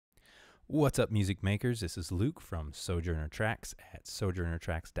What's up, music makers? This is Luke from Sojourner Tracks at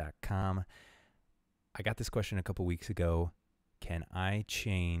sojournertracks.com. I got this question a couple weeks ago. Can I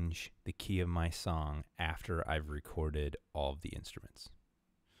change the key of my song after I've recorded all of the instruments?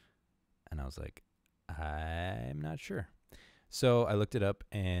 And I was like, I'm not sure. So I looked it up,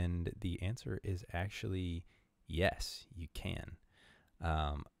 and the answer is actually yes, you can.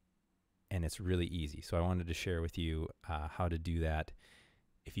 And it's really easy. So I wanted to share with you how to do that.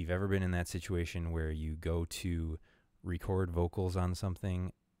 If you've ever been in that situation where you go to record vocals on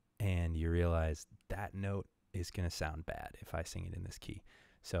something and you realize that note is going to sound bad if I sing it in this key.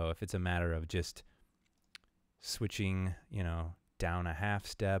 So if it's a matter of just switching, down a half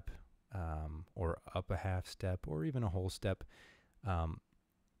step or up a half step or even a whole step,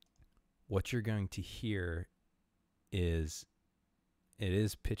 what you're going to hear is it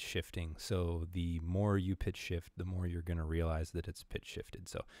is pitch shifting. So the more you pitch shift, the more you're going to realize that it's pitch shifted.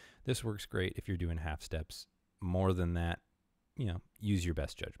 So this works great if you're doing half steps. More than that, use your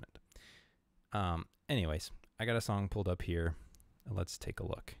best judgment. Anyways, I got a song pulled up here. Let's take a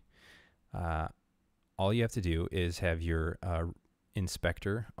look. All you have to do is have your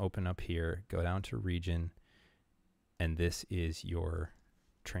inspector open up here, go down to region, and this is your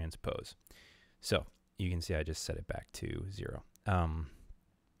transpose. So you can see I just set it back to 0.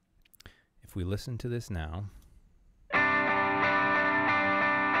 If we listen to this now,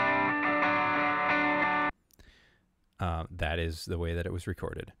 that is the way that it was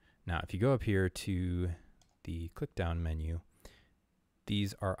recorded. Now, if you go up here to the click down menu,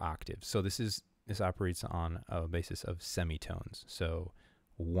 these are octaves. So this operates on a basis of semitones. So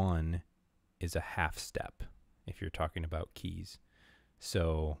 1 is a half step if you're talking about keys.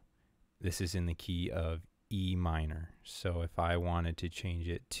 So this is in the key of E minor. So if I wanted to change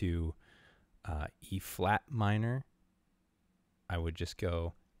it to E flat minor, I would just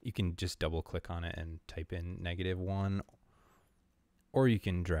go, you can just double click on it and type in -1, or you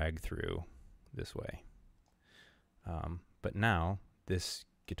can drag through this way. But now this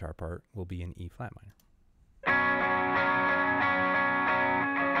guitar part will be in E flat minor.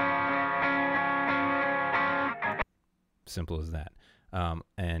 Simple as that.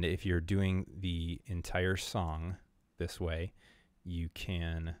 And if you're doing the entire song this way, you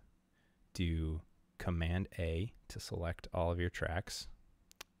can do Command A to select all of your tracks.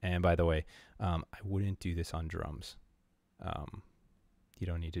 And by the way, I wouldn't do this on drums. You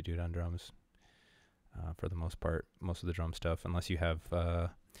don't need to do it on drums for the most part. Most of the drum stuff, unless you have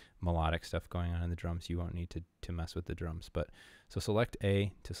melodic stuff going on in the drums, you won't need to mess with the drums. But so select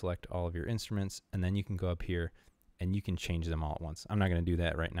A to select all of your instruments, and then you can go up here and you can change them all at once. I'm not going to do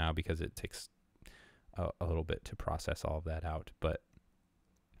that right now because it takes a little bit to process all of that out. But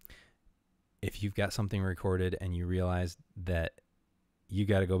if you've got something recorded and you realize that you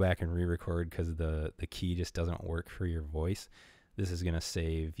got to go back and re-record because the key just doesn't work for your voice, this is going to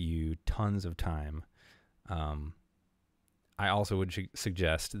save you tons of time. I also would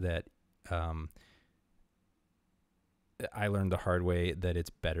suggest that I learned the hard way that it's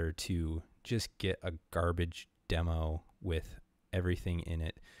better to just get a garbage demo with everything in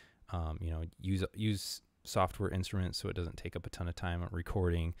it. Use software instruments so it doesn't take up a ton of time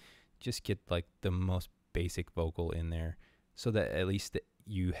recording. Just get like the most basic vocal in there so that at least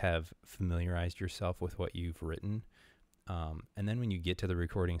you have familiarized yourself with what you've written. And then when you get to the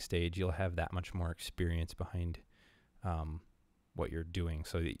recording stage, you'll have that much more experience behind what you're doing.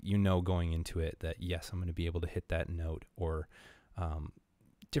 So that going into it that, yes, I'm going to be able to hit that note, or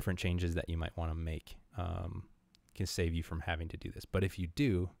different changes that you might want to make can save you from having to do this. But if you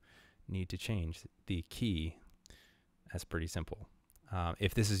do need to change the key, that's pretty simple.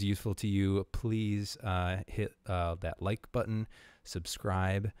 If this is useful to you, please hit that like button,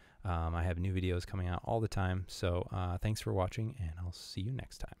 subscribe. I have new videos coming out all the time. So thanks for watching, and I'll see you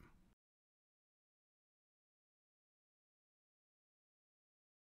next time.